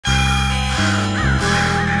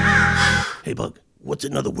Hey, Bug, what's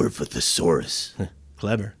another word for thesaurus?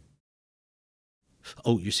 Clever.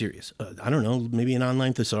 Oh, you're serious? I don't know, maybe an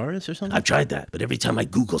online thesaurus or something? I've tried that, but every time I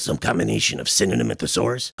Google some combination of synonym and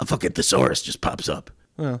thesaurus, a fucking thesaurus just pops up.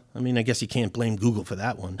 Well, I mean, I guess you can't blame Google for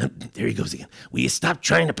that one. There he goes again. Will you stop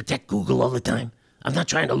trying to protect Google all the time? I'm not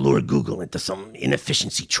trying to lure Google into some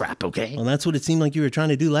inefficiency trap, okay? Well, that's what it seemed like you were trying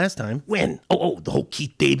to do last time. When? Oh, the whole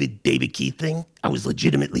David Keith thing? I was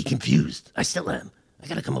legitimately confused. I still am. I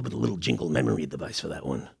gotta come up with a little jingle memory device for that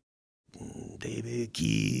one. David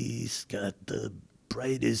Keith's got the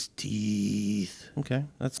brightest teeth. Okay,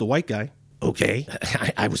 that's the white guy. Okay,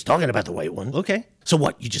 I was talking about the white one. Okay. So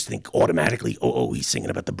what, you just think automatically, oh, he's singing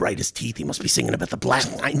about the brightest teeth, he must be singing about the black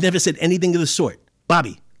one. I never said anything of the sort.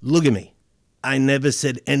 Bobby, look at me. I never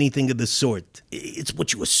said anything of the sort. It's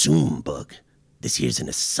what you assume, Bug. This here's an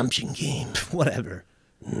assumption game. Whatever.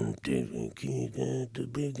 David Keith got the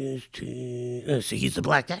biggest teeth. So he's the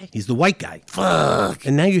black guy? He's the white guy. Fuck.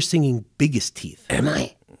 And now you're singing biggest teeth. Am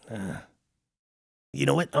I? You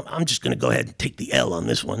know what? I'm just going to go ahead and take the L on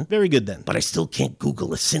this one. Very good then. But I still can't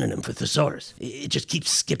Google a synonym for thesaurus. It just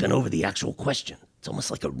keeps skipping over the actual question. It's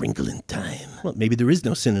almost like a wrinkle in time. Well, maybe there is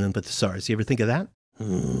no synonym for thesaurus. You ever think of that?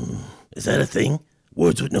 Is that a thing?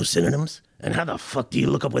 Words with no synonyms? And how the fuck do you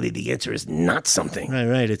look up whether the answer is not something?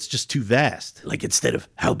 Right. It's just too vast. Like instead of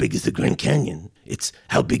how big is the Grand Canyon, it's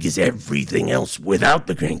how big is everything else without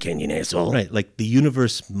the Grand Canyon, asshole. Right, like the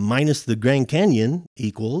universe minus the Grand Canyon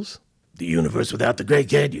equals... the universe without the Grand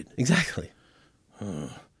Canyon. Exactly.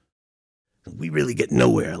 We really get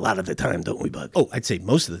nowhere a lot of the time, don't we, Bug? Oh, I'd say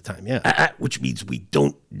most of the time, yeah. Which means we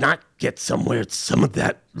don't not get somewhere some of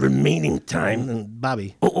that remaining time. And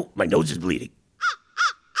Bobby. Oh, my nose is bleeding.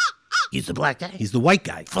 He's the black guy? He's the white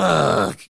guy. Fuck.